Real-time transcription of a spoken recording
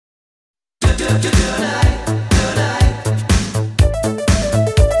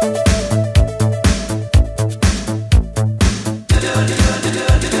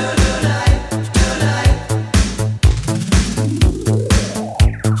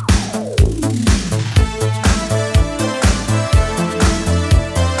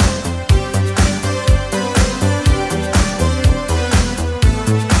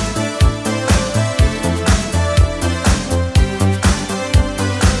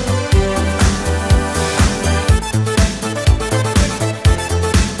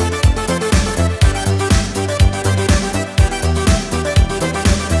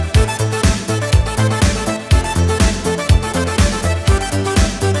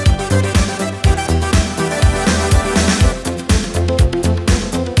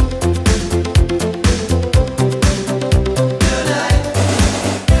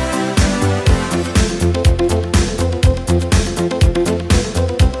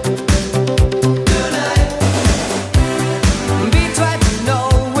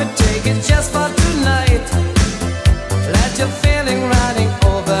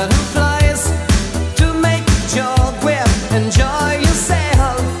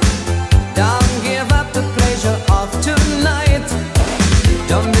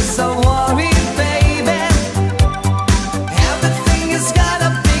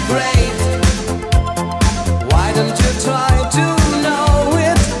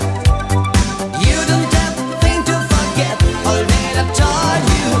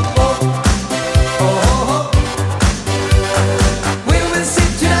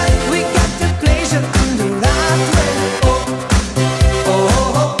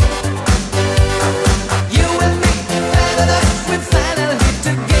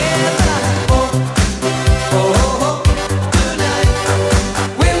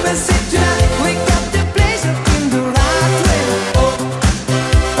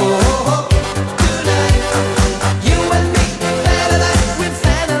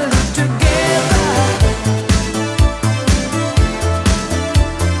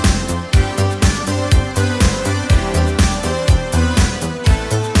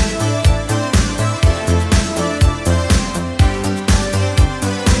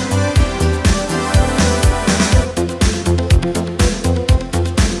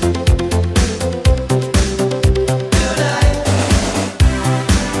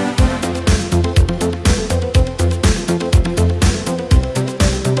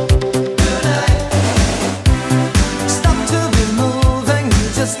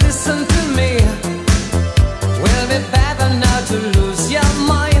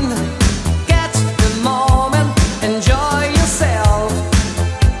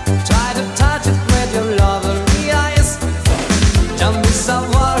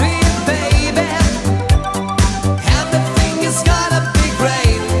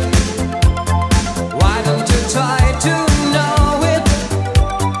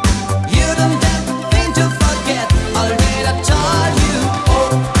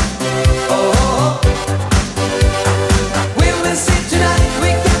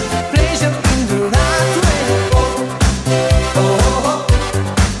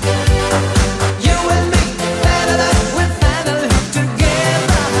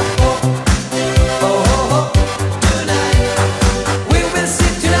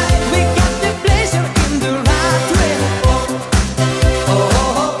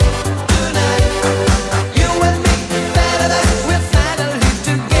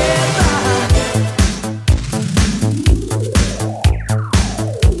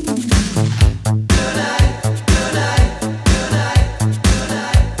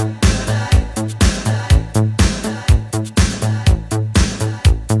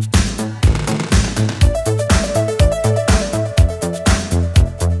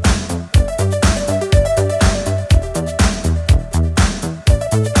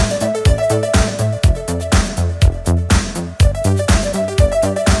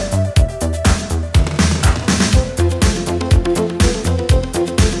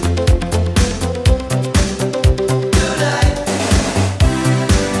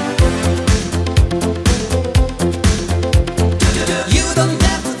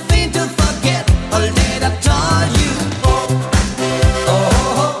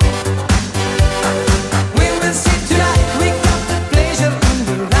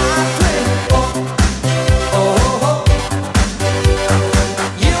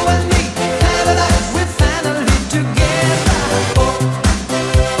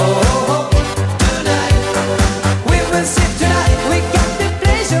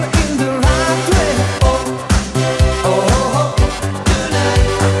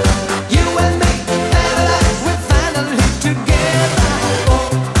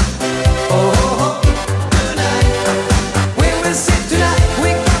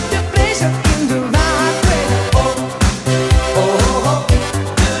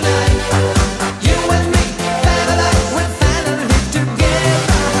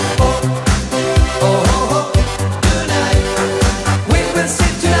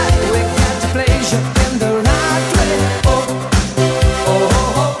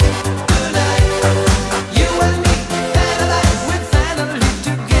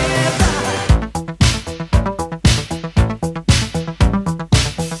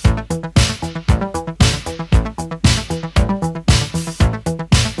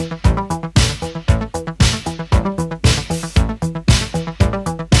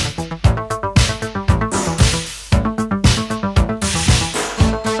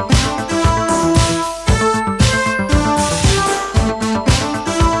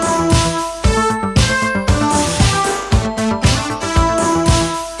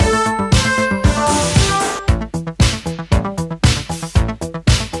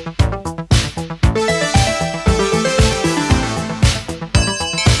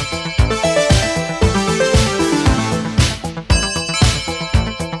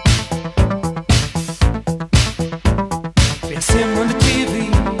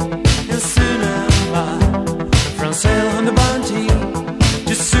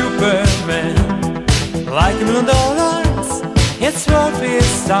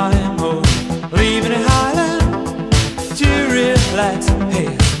his time, oh, leaving a highland to relax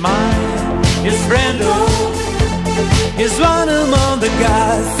his mind. His friend, oh, is one among the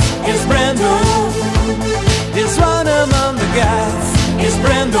guys. His friend, oh, is one among the guys. His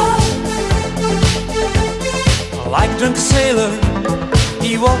friend, oh, like a drunk sailor,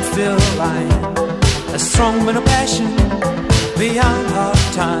 he walks the line, a strong man of passion beyond hard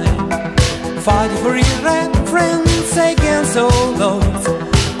time, fighting for his friends against all those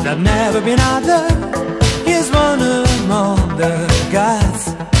that never been other. He's one among the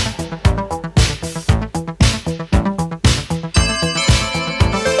gods.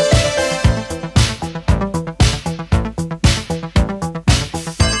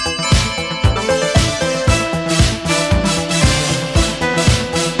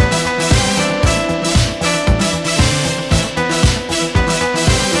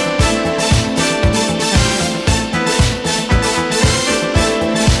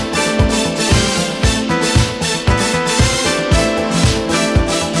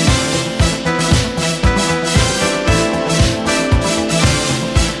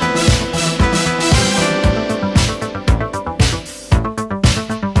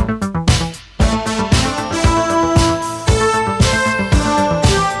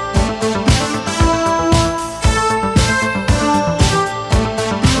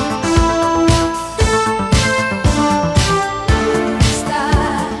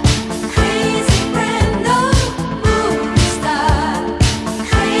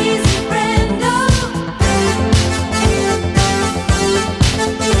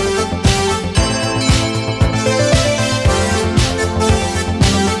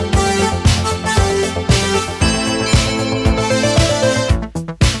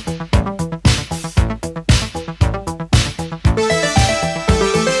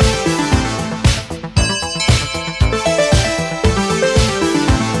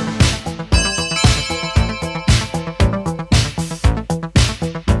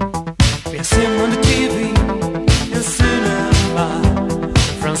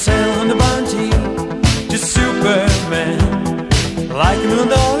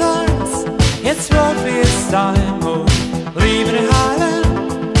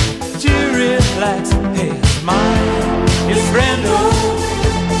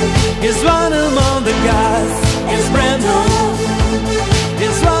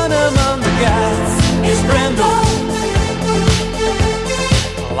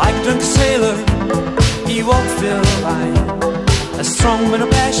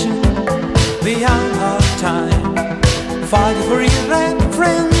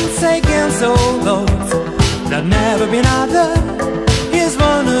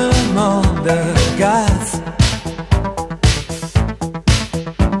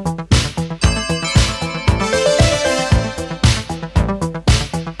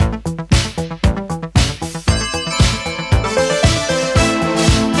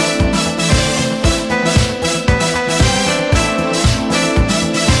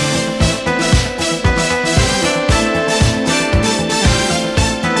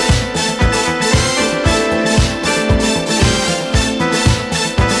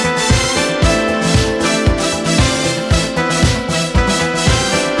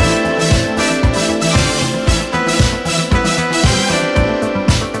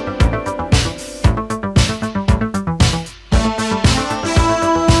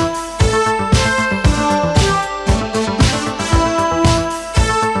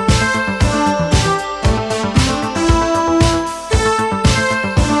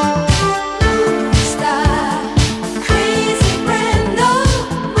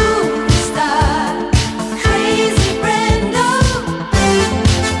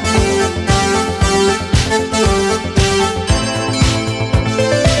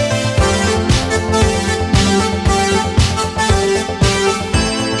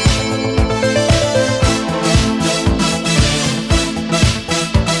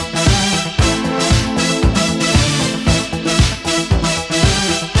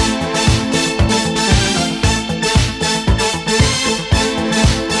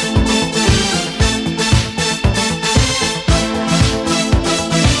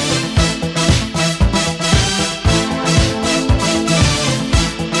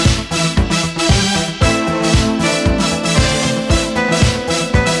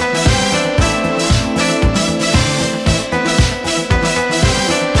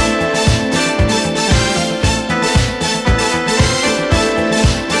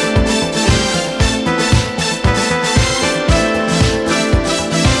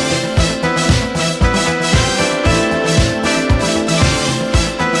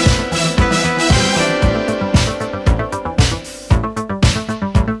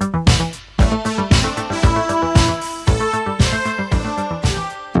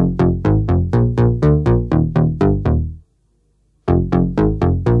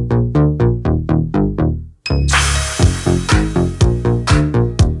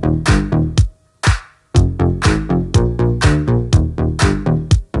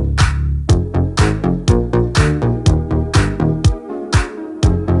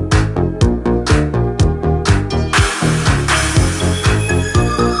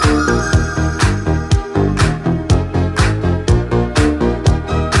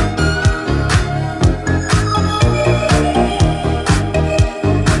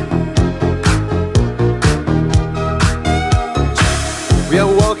 We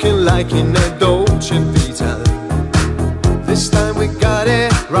are walking like in a Dolce Vita. This time we got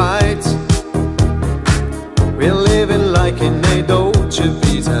it right. We're living like in a Dolce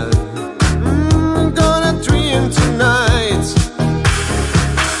Vita. Gonna dream tonight.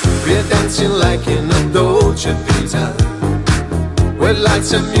 We're dancing like in a Dolce Vita, with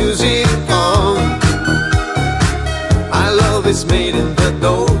lights and music on. Our love is made in the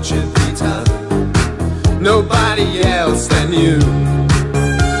Dolce Vita, nobody else than you.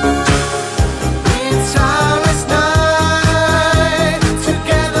 It's our last night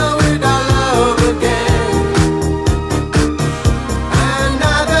together with our love again.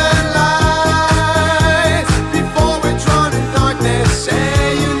 Another light before we drown in darkness. Say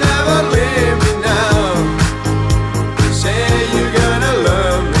you never leave me now. Say you're gonna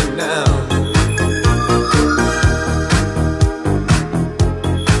love me now.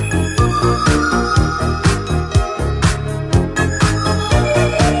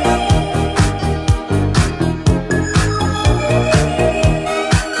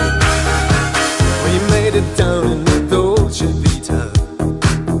 Down in the Dolce Vita,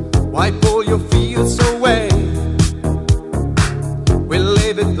 wipe all your fears away. We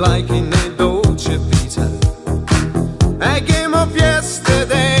live it like in a Dolce Vita, a game of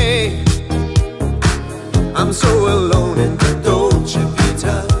yesterday. I'm so alone in the Dolce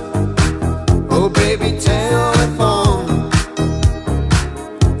Vita. Oh baby, telephone.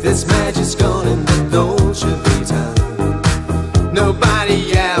 This magic's gone in the Dolce Vita,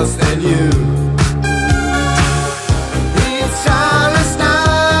 nobody else than you.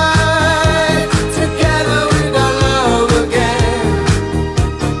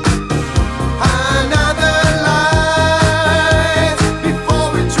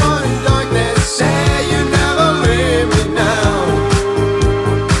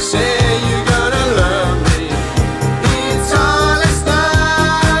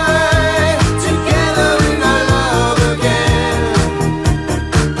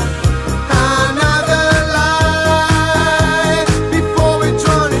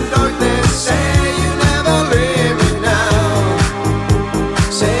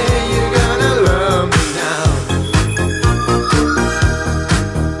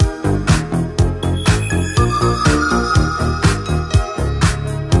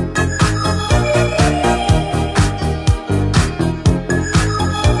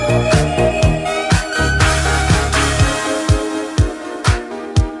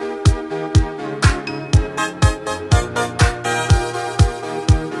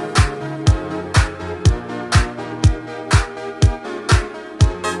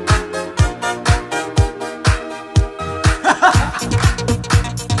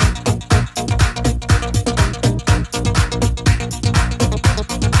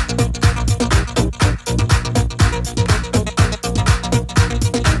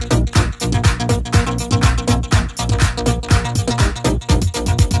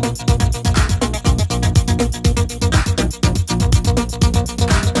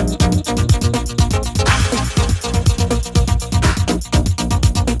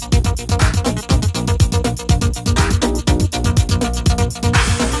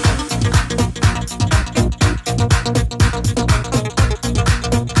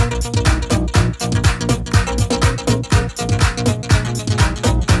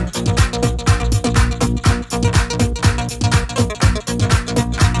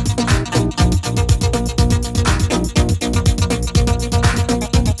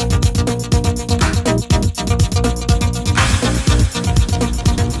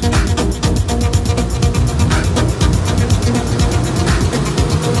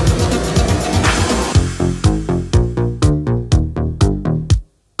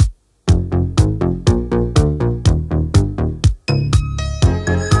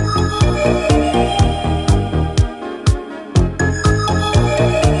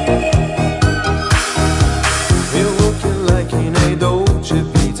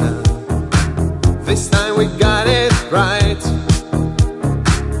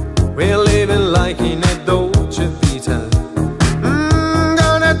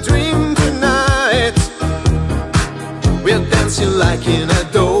 Like in a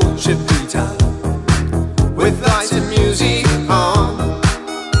Dolce Vita, with lights and music on.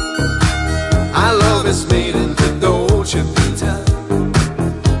 Our love is made in the Dolce Vita,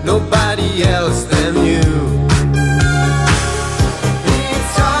 nobody else than you.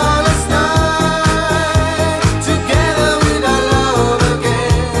 It's our last night together with our love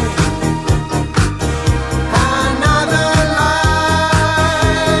again.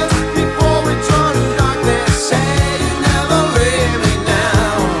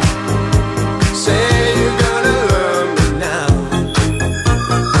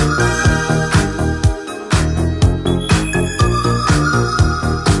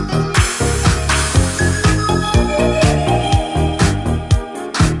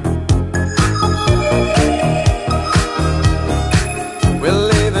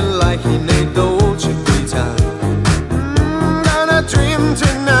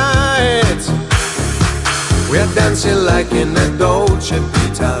 dancing like in a Dolce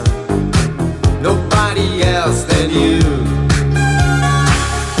Vita, nobody else than you.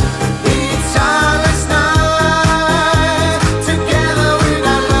 It's our last night together with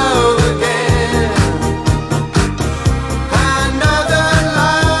our love again. Another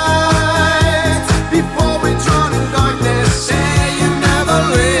light before we drown in darkness. Say you never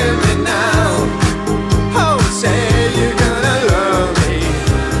leave me now. Oh, say you're gonna love me.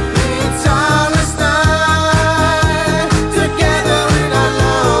 It's our last night together with our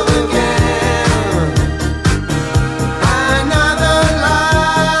love again. Another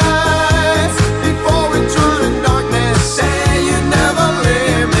light before we drown in darkness. Say you never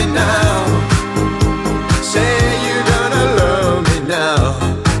leave me now. Say you're gonna love me now.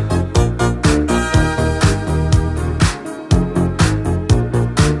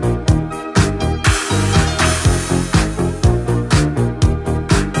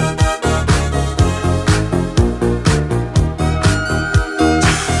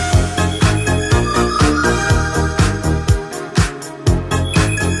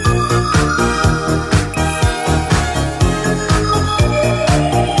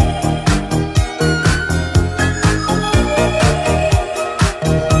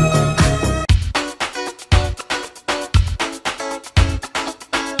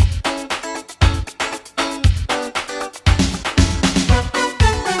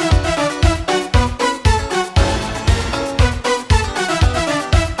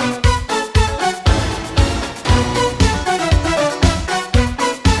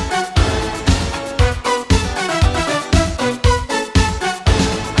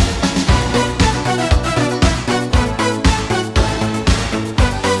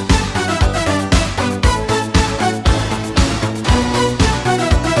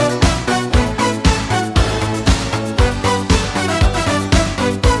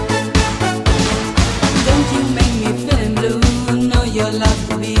 Don't you make me feeling blue? Know your love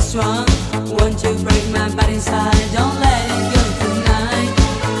to be strong. Want to break my body inside? Don't let it go tonight.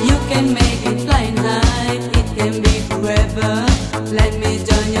 You can make it flying high. It can be forever. Let me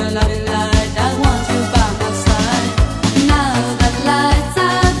join your loving light. I want you by my side. Now that lights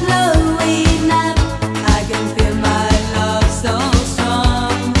are glowing up, I can feel my love so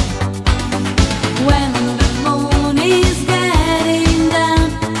strong. When the moon is getting down,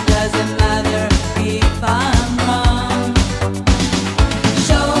 doesn't matter if I'm wrong.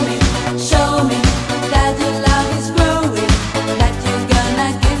 Show me that your love is growing, that you're gonna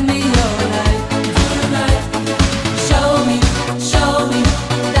give me your life tonight. Show me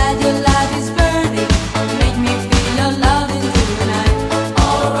that your love is burning, make me feel your loving tonight.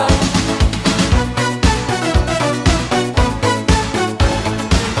 Alright.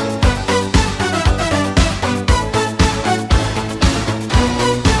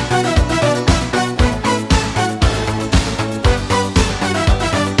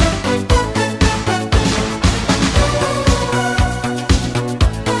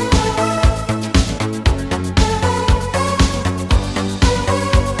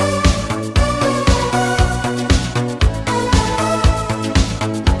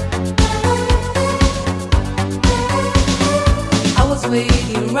 I was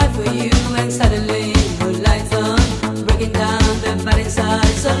waiting right for you, and suddenly the lights on, breaking down the bad inside,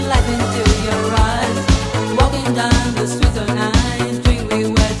 so light into your eyes. Walking down the streets all night, dream we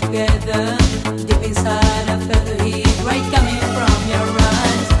were together. Deep inside I felt the heat right coming from your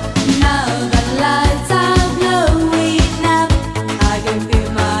eyes. Now the lights are glowing up, I can feel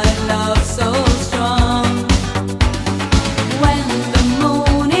my love so strong. When the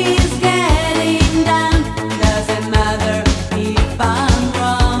moon is getting down, doesn't matter if I'm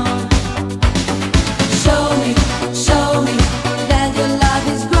wrong. Show me that your love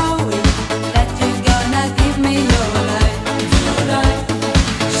is growing, that you're gonna give me your life tonight.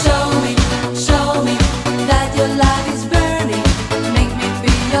 Show me that your love is burning, make me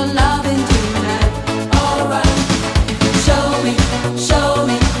feel your loving tonight. Alright. Show me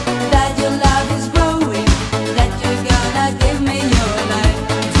that your love is growing, that you're gonna give me your life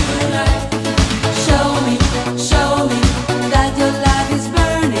tonight. Show me that your love is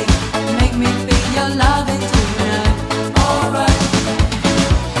burning, make me feel your loving tonight. Alright.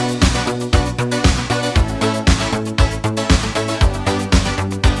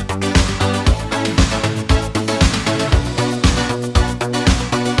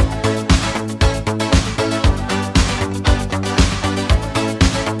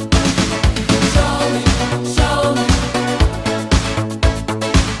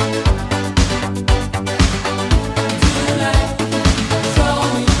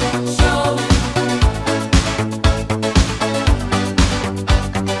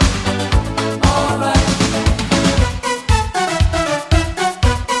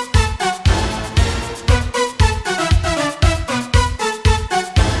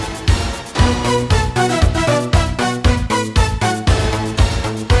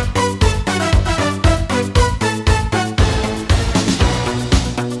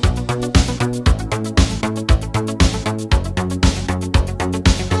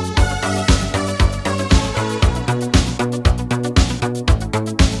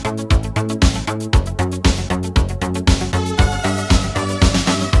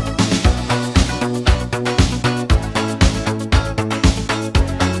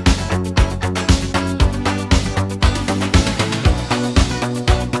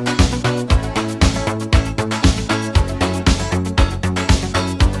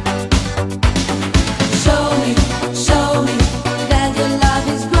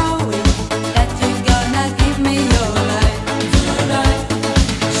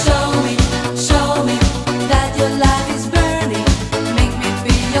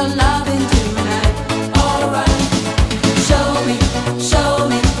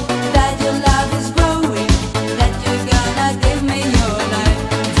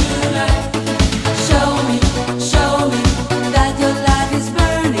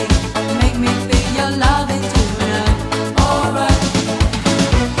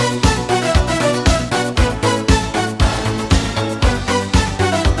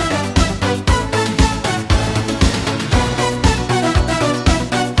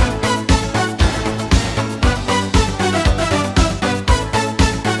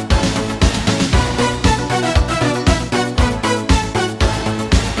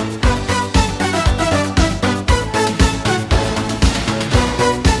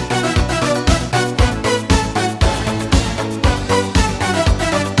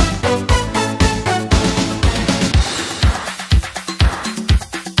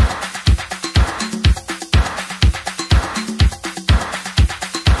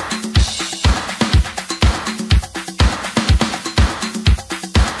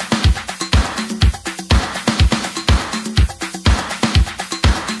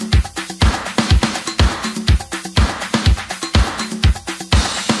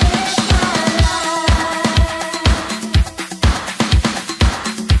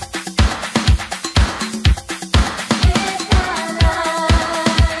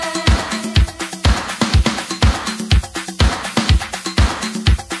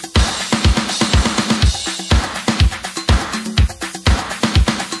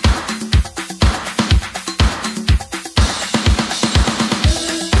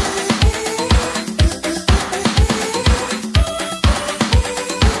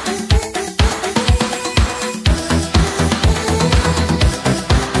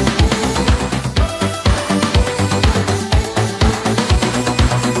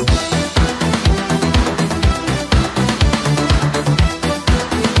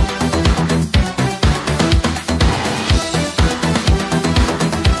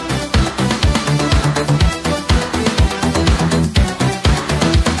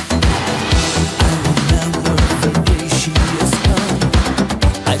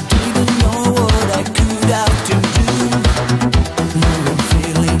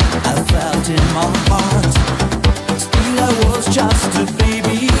 my heart. Still I was just a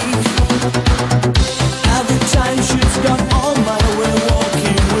baby. Every time she's gone on my way,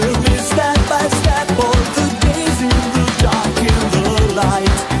 walking with me step by step, all the days in the dark, in the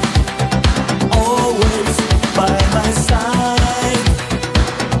light, always by my side.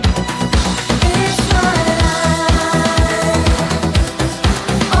 It's my life,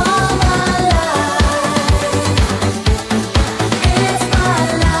 all my life. It's my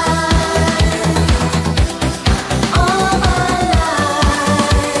life,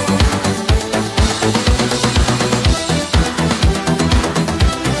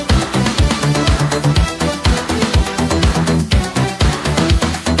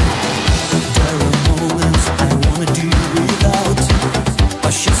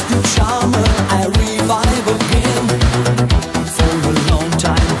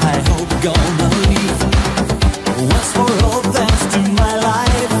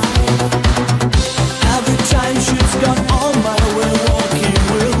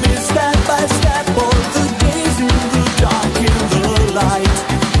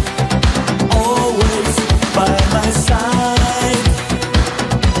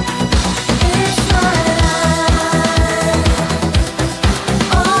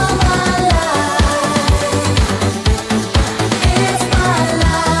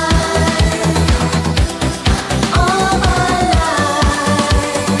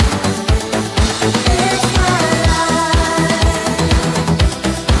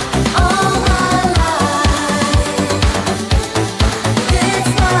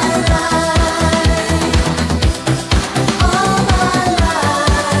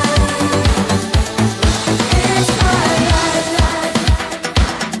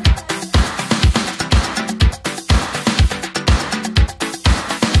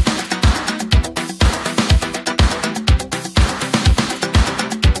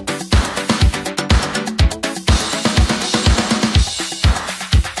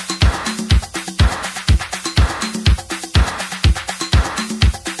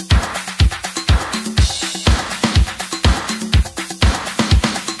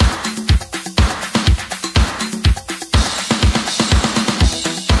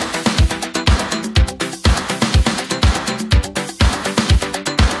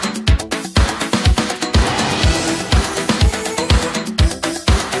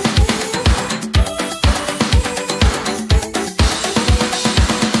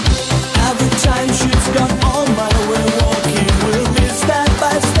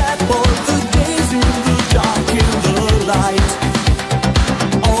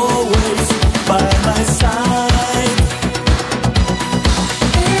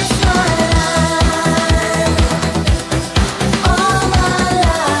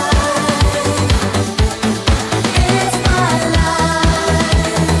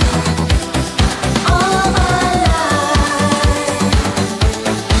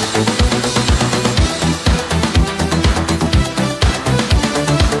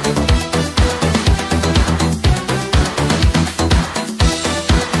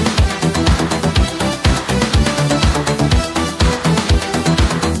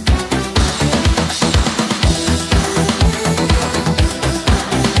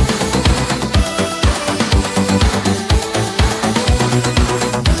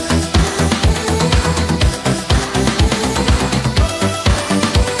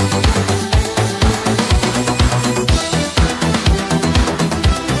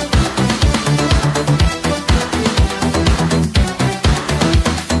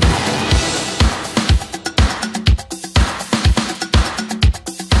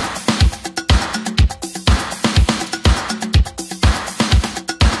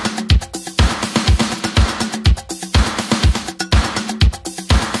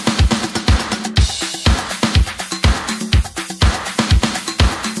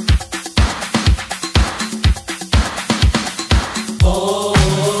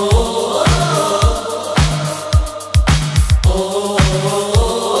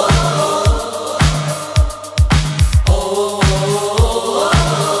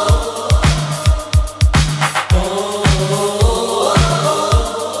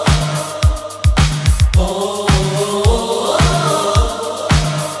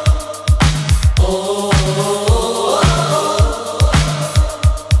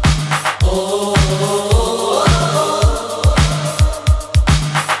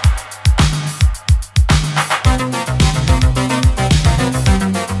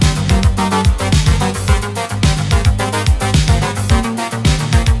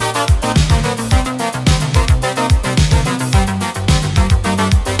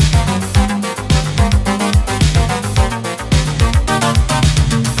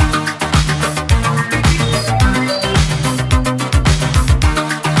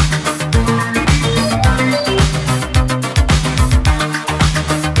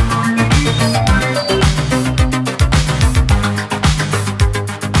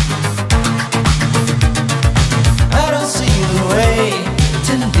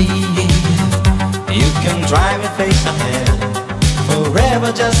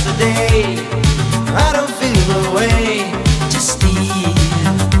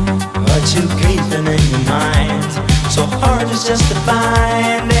 mind. So hard it's just to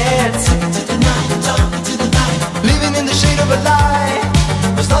find it. Talking to the night, talking to the night. Living in the shade of a lie.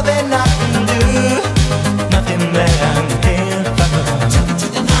 There's nothing I can do, nothing that I'm here for. Talking to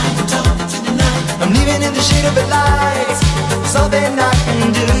the night, talking to the night. I'm living in the shade of a light. There's nothing I can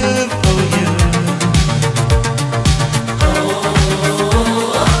do for you.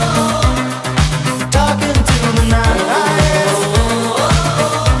 Talking to the night,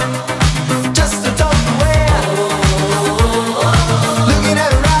 just to talk away. Looking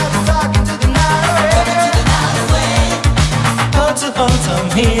at her eyes, talking to the night away. I'm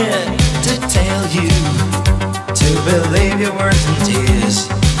here to tell you to believe your words and tears,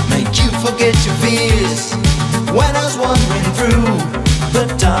 make you forget your fears. When I was wandering through the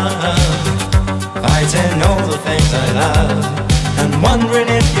dark, fighting all the things I love, and wondering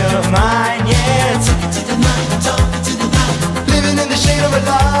if you're mine yet. Talking to the night, talking to the night. Living in the shade of a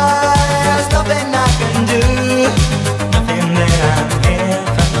lie. There's nothing I can do, nothing that I'm here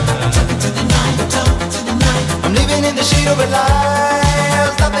for. Talking to the night, talking to the night. I'm living in the shade of a lie.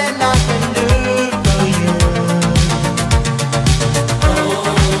 There's nothing I can do for you.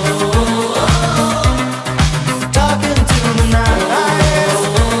 Talking to the night,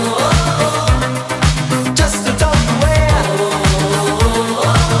 just to talk away.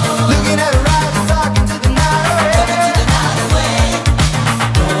 Looking at her eyes, talking to the night away.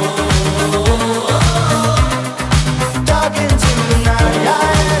 Talking to the night,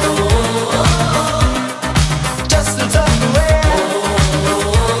 just to talk away.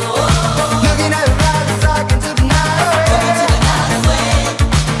 Looking at her eyes, talking to the night away.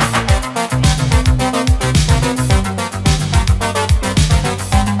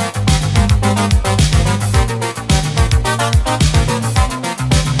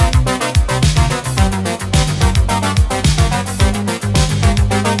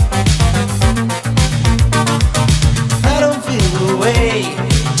 I don't feel the way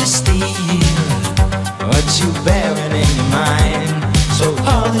to steal what you bearing in your mind. So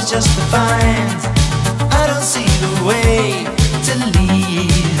hard it's just to find. I don't see the way to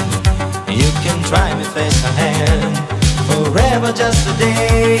leave. You can try me face ahead, forever just a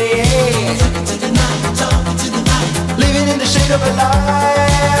day. Talking to the night, talking to the night. Living in the shade of a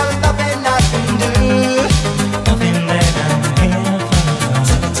lie. Nothing I can do, nothing that I'm here for.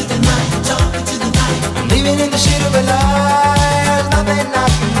 Talking to the night, talking to the night. I'm living in the shade of a lie. Nothing I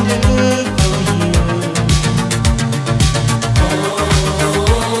can do for you.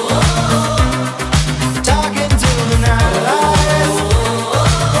 Talking to the night,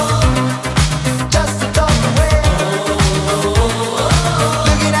 just to talk away.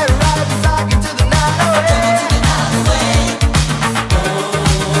 Looking at her eyes, talking to the night away.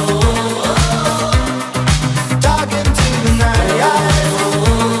 Talking to the night,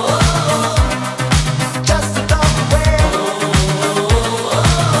 just to talk away.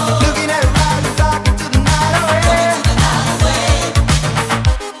 Looking at her eyes, talking to the night away.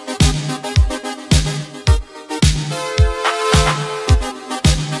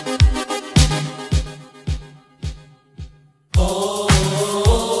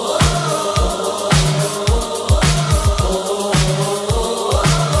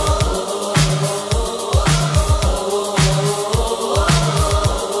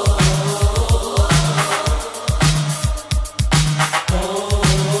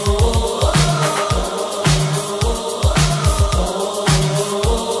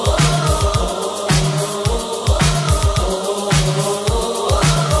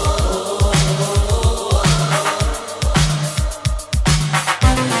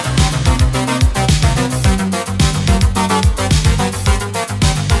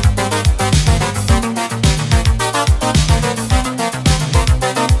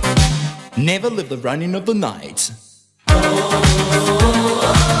 Never live the running of the night.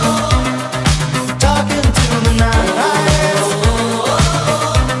 Talking to the night,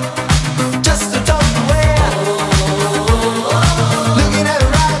 just to talk away. Looking at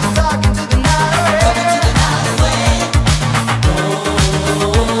her eyes, talking to the night away.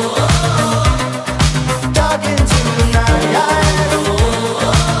 Talking to the night,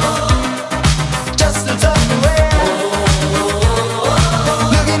 just to talk away.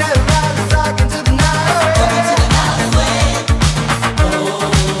 Looking at her eyes, talking to the night away.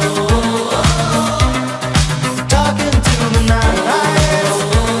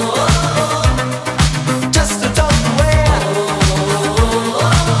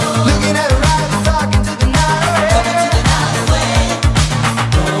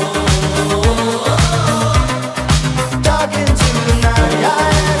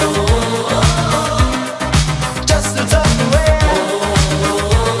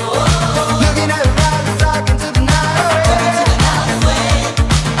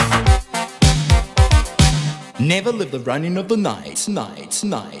 of the running of the night.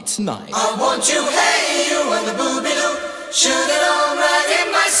 I want you, hey you, and the booby-doo, shoot it all right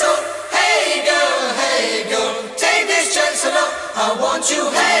in my soul. Hey girl, take this chance alone. I want you,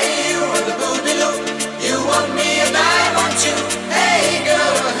 hey you, and the booby-doo, you want me and I want you. Hey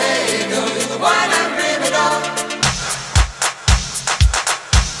girl, you're the one I'm dreaming of.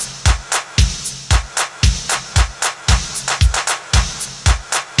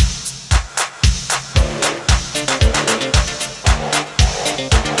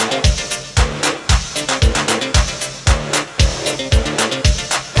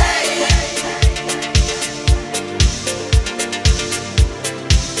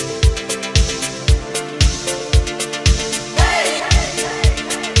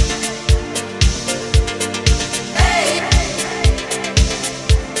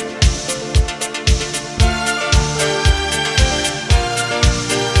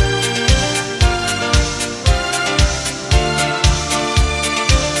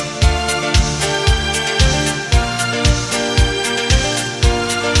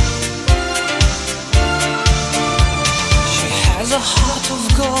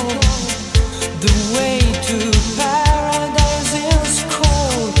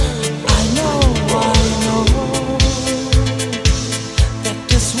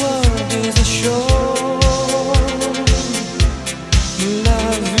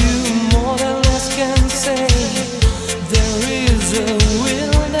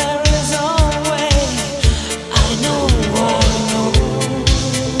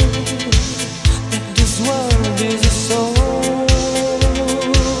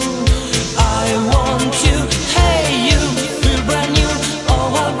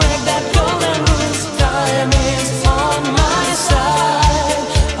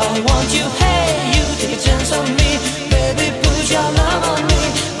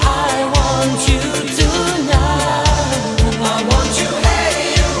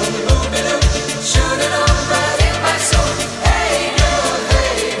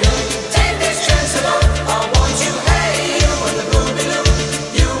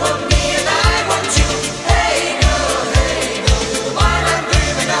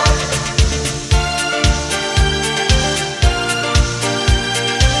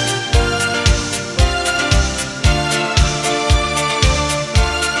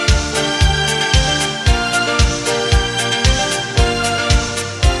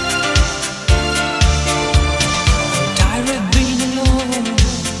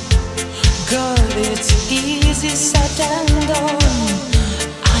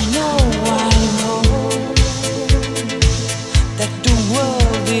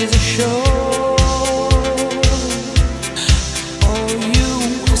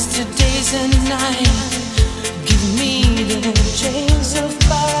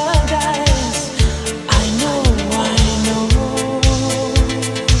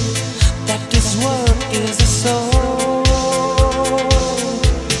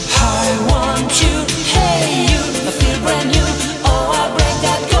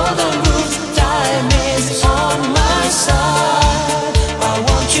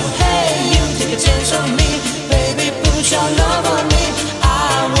 Your love on me,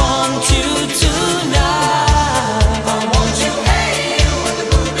 I want you tonight.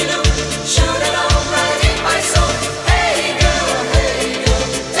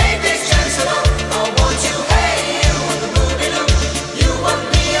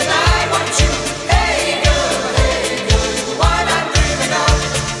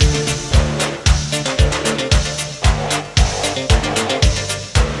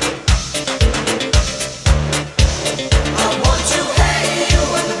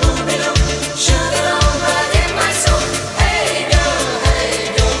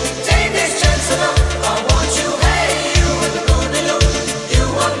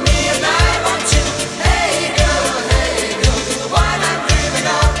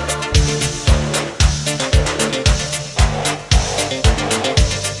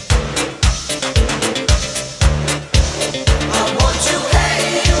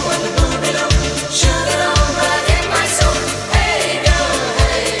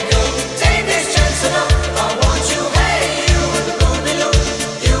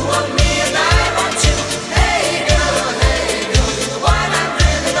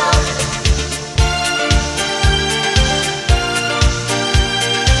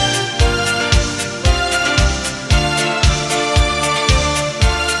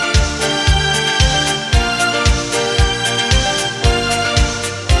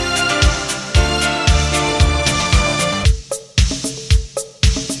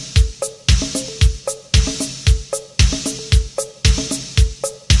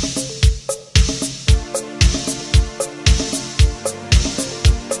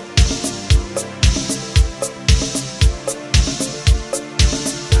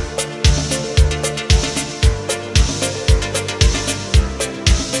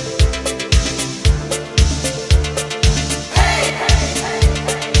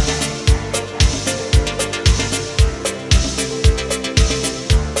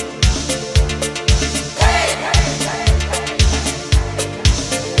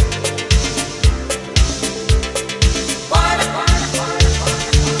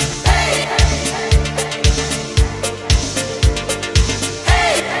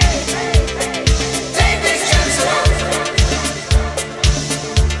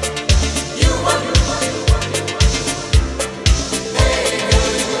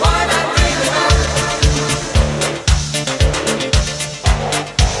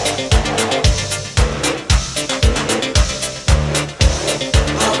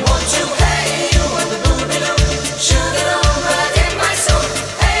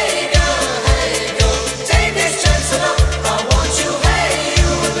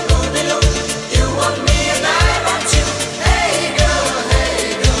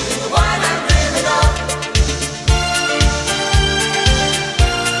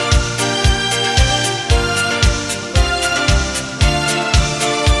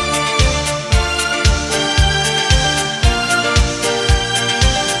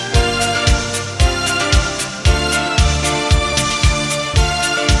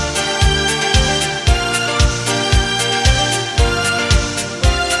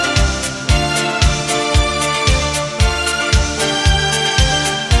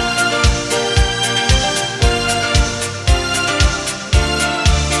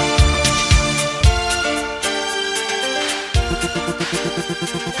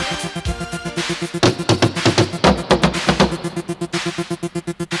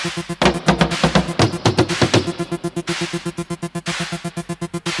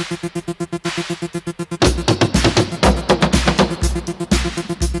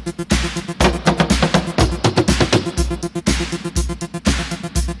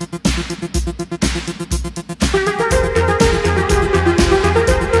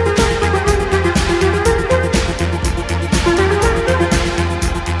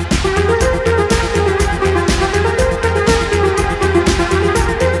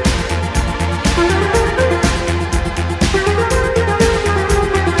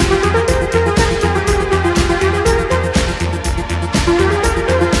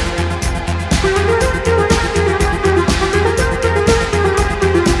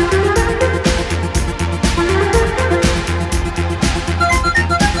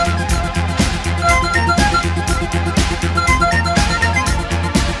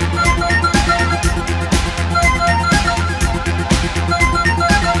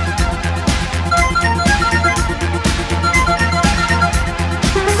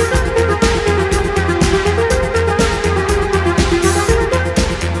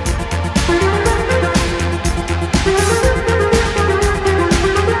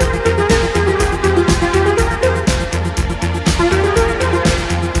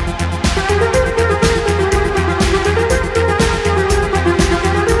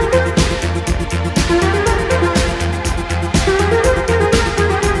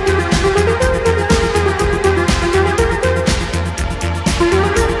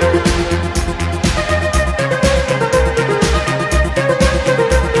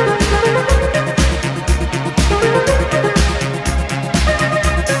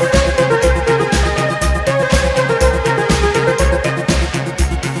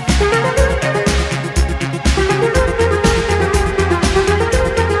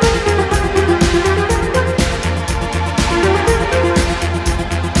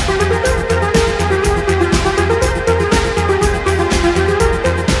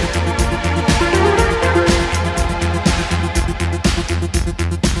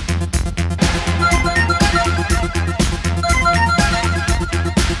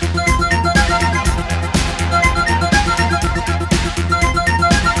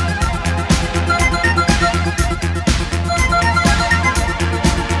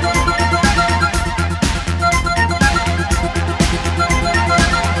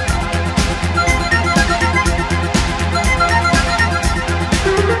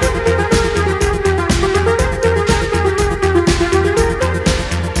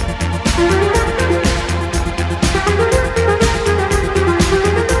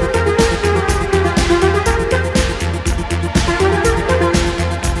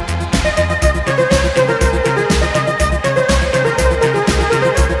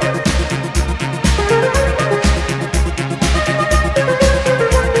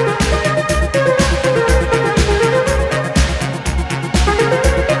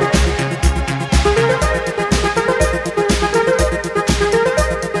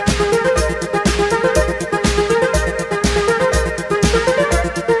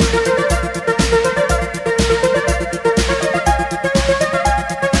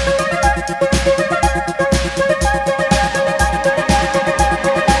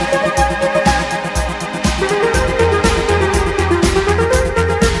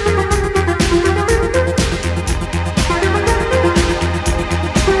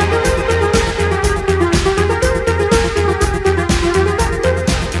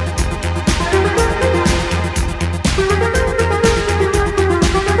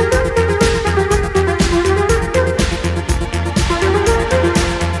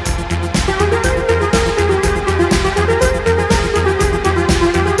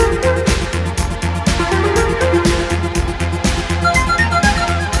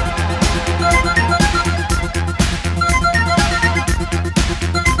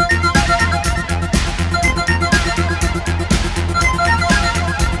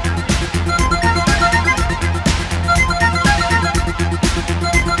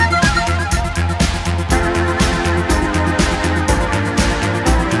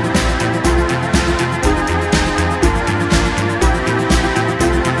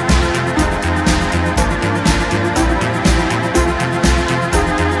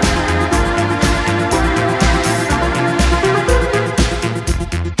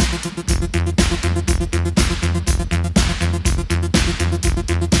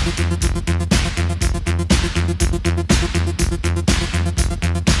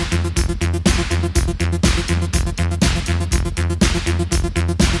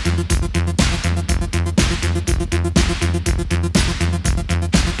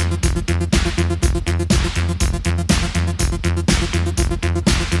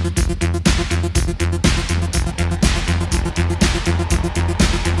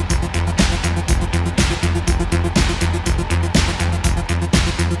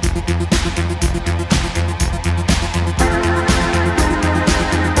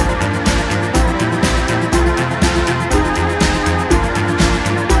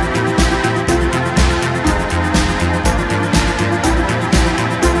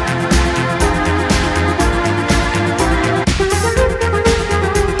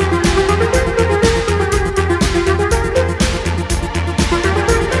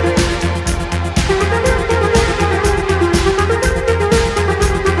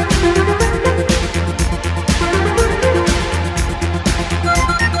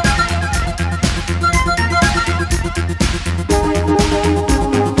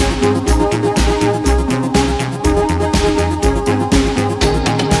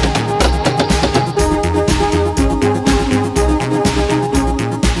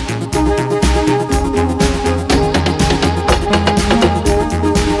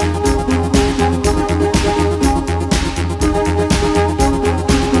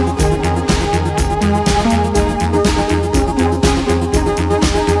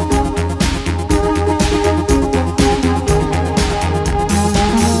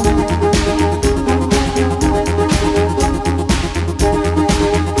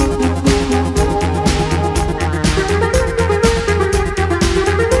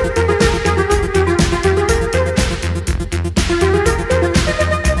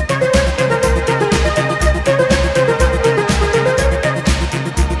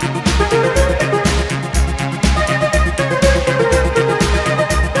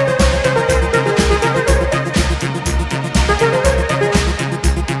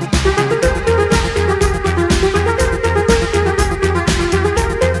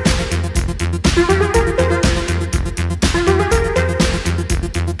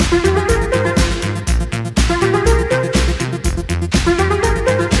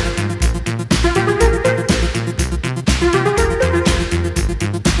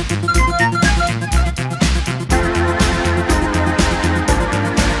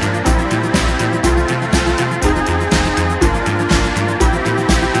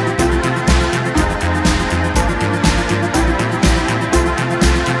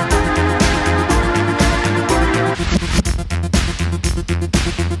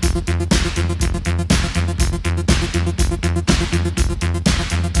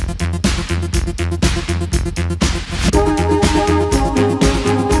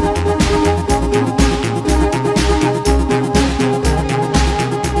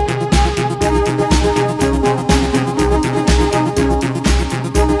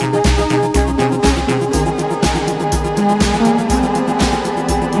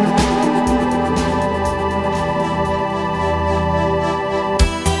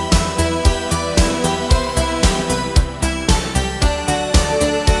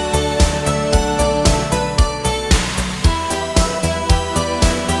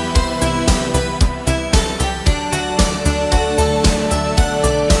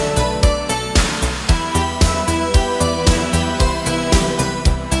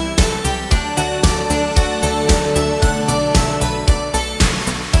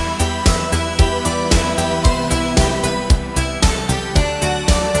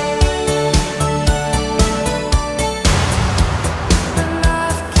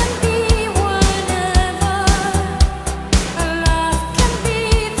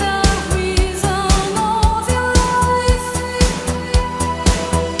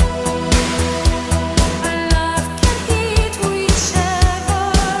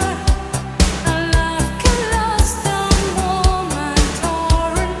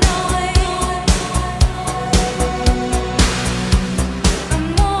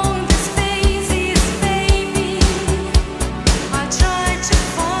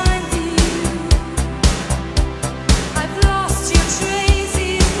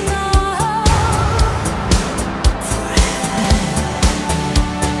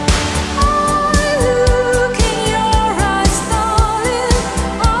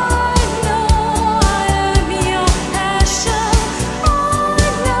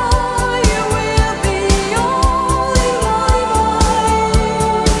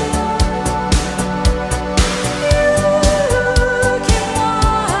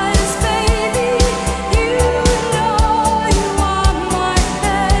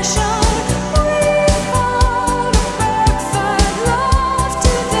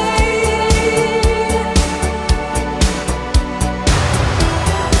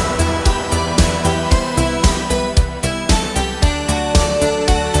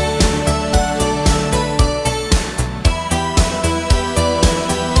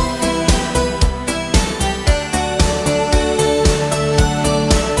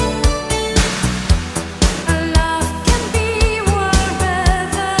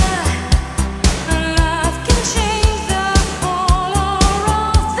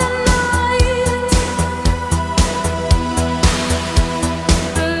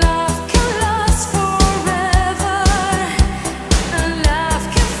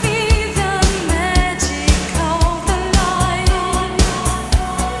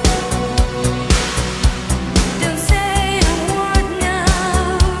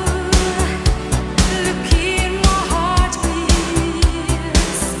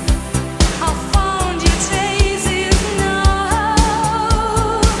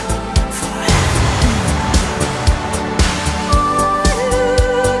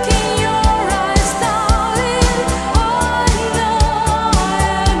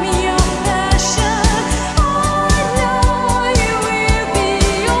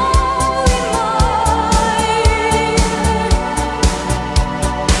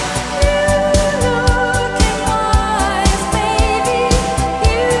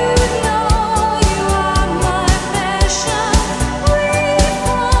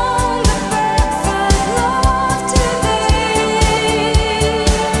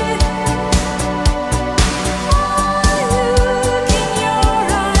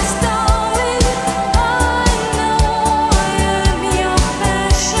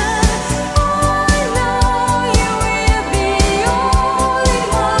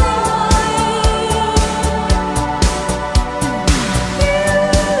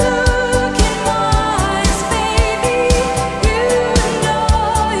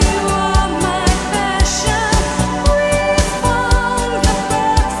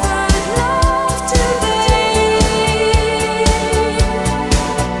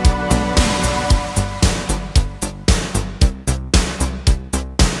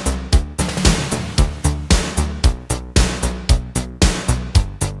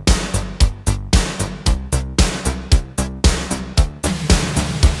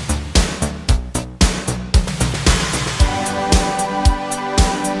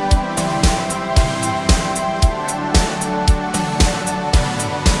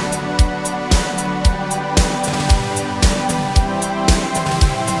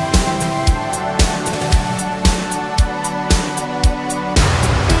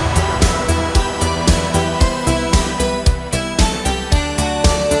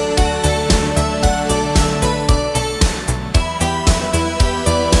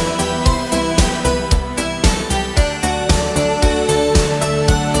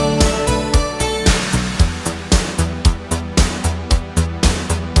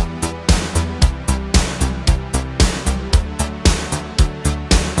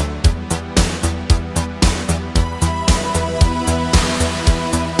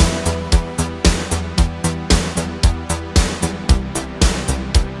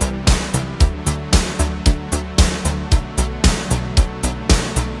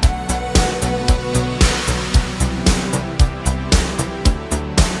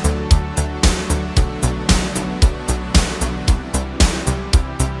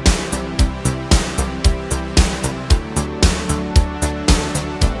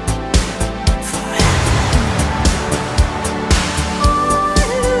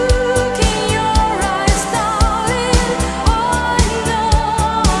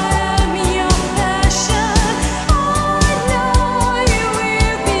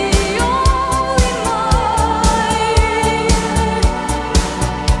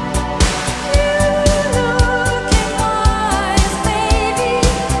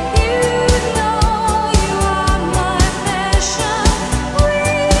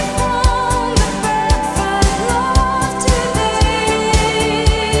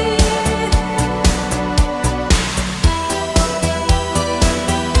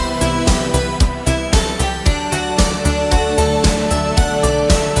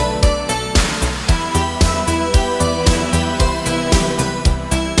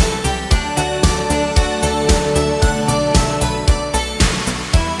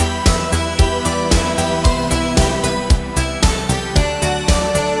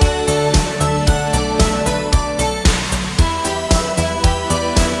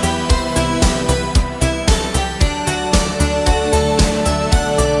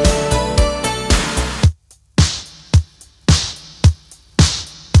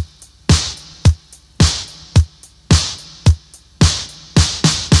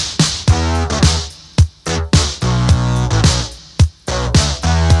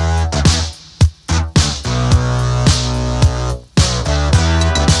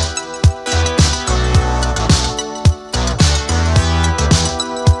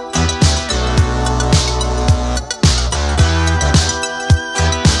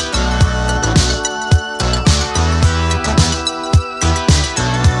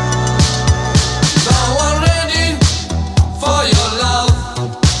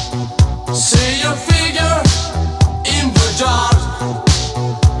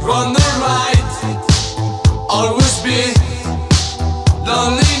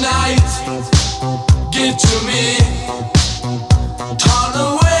 give to me. Turn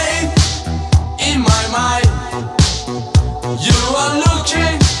away in my mind. You are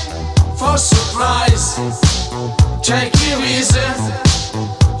looking for surprise. Take it easy,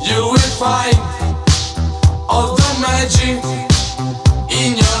 you will find all the magic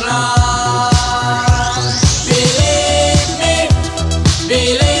in your eyes. Believe me,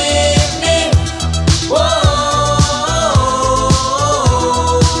 believe me. Whoa.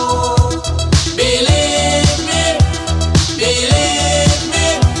 Believe me, believe me.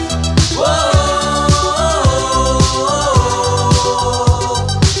 Whoa.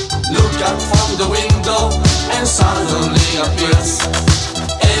 Look out from the window and suddenly appears a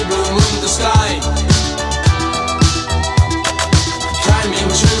bloom in the sky. Climbing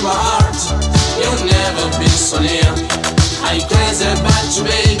to my heart, you'll never be so near. I can't say about you,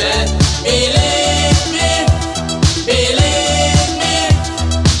 baby. Believe me, believe me.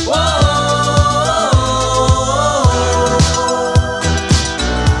 Whoa.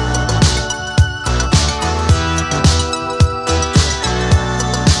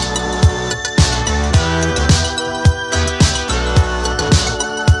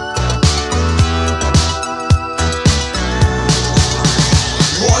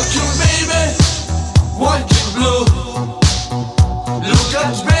 Walking, baby, walking blue. Look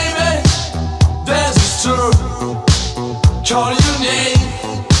at baby, this is true. Call your name,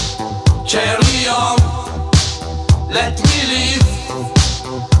 carry on. Let me live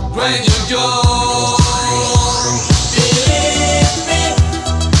when you go.